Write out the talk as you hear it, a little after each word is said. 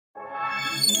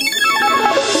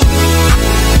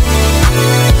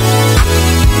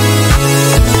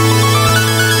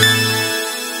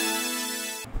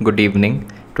Good evening.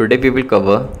 Today we will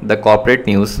cover the corporate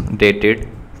news dated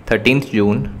 13th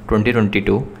June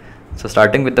 2022. So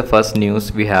starting with the first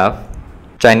news, we have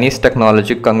Chinese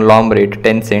technology conglomerate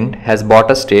Tencent has bought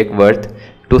a stake worth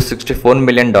 $264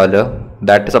 million,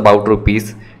 that is about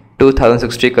rupees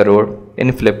 2060 crore,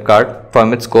 in Flipkart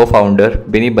from its co-founder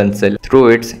Binny Bansal through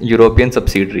its European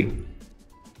subsidiary.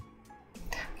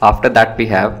 After that we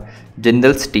have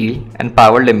Jindal Steel and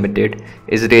Power Limited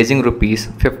is raising rupees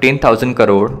 15,000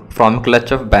 crore from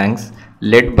clutch of banks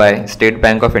led by State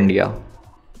Bank of India.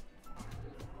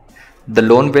 The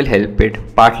loan will help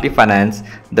it partly finance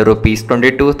the rupees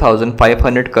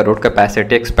 22,500 crore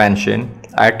capacity expansion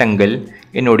at Angal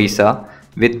in Odisha,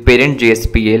 with parent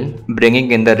GSPL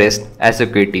bringing in the rest as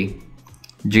equity.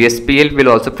 GSPL will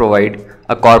also provide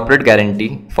a corporate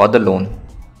guarantee for the loan.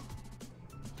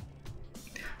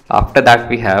 After that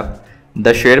we have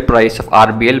the share price of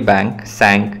RBL Bank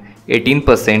sank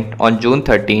 18% on June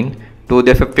 13 to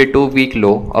their 52-week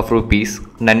low of rupees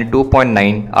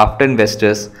 92.9 after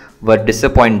investors were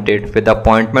disappointed with the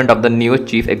appointment of the new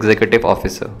chief executive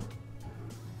officer.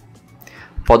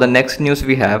 For the next news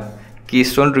we have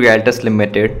Keystone Realtors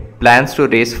Limited plans to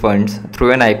raise funds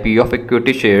through an IPO of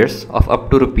equity shares of up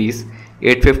to rupees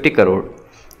 850 crore.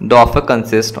 The offer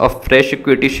consists of fresh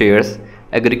equity shares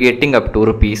aggregating up to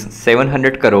rupees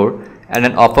 700 crore and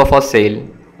an offer for sale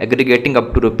aggregating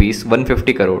up to rupees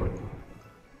 150 crore.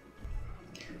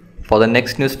 For the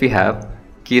next news we have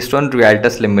Keystone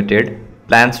Realtors Limited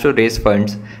plans to raise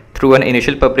funds through an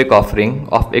initial public offering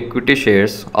of equity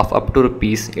shares of up to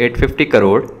rupees 850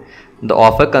 crore. The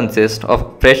offer consists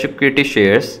of fresh equity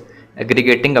shares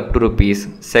aggregating up to rupees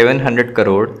 700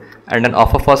 crore and an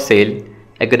offer for sale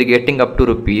aggregating up to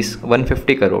rupees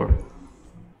 150 crore.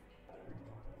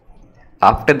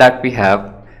 After that we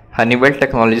have Honeywell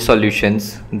Technology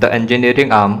Solutions, the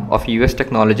engineering arm of US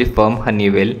technology firm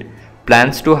Honeywell,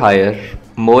 plans to hire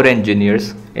more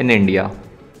engineers in India.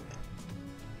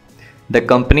 The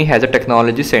company has a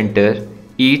technology center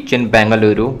each in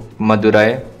Bengaluru,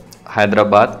 Madurai,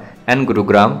 Hyderabad and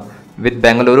Gurugram, with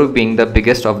Bengaluru being the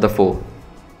biggest of the four.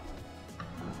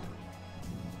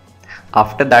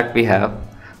 After that we have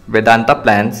Vedanta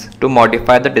plans to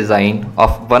modify the design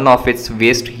of one of its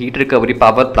waste heat recovery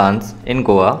power plants in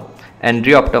Goa and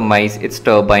re-optimize its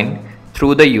turbine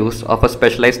through the use of a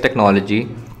specialized technology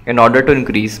in order to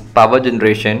increase power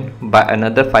generation by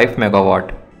another 5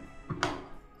 MW.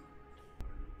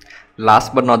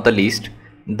 Last but not the least,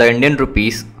 the Indian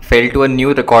rupees fell to a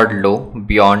new record low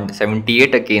beyond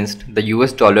 78 against the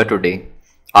US dollar today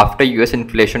after US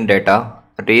inflation data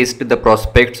raised the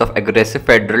prospects of aggressive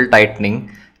federal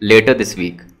tightening later this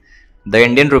week. The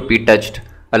Indian rupee touched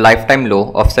a lifetime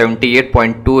low of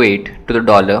 78.28 to the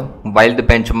dollar, while the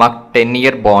benchmark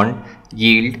 10-year bond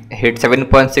yield hit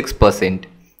 7.6%,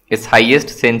 its highest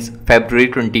since February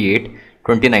 28,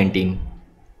 2019.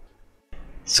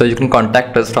 So you can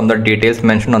contact us from the details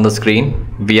mentioned on the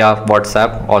screen via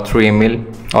WhatsApp or through email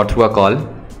or through a call.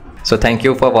 So thank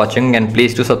you for watching, and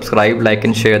please do subscribe, like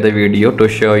and share the video to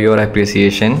show your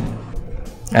appreciation.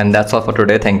 And that's all for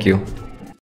today. Thank you.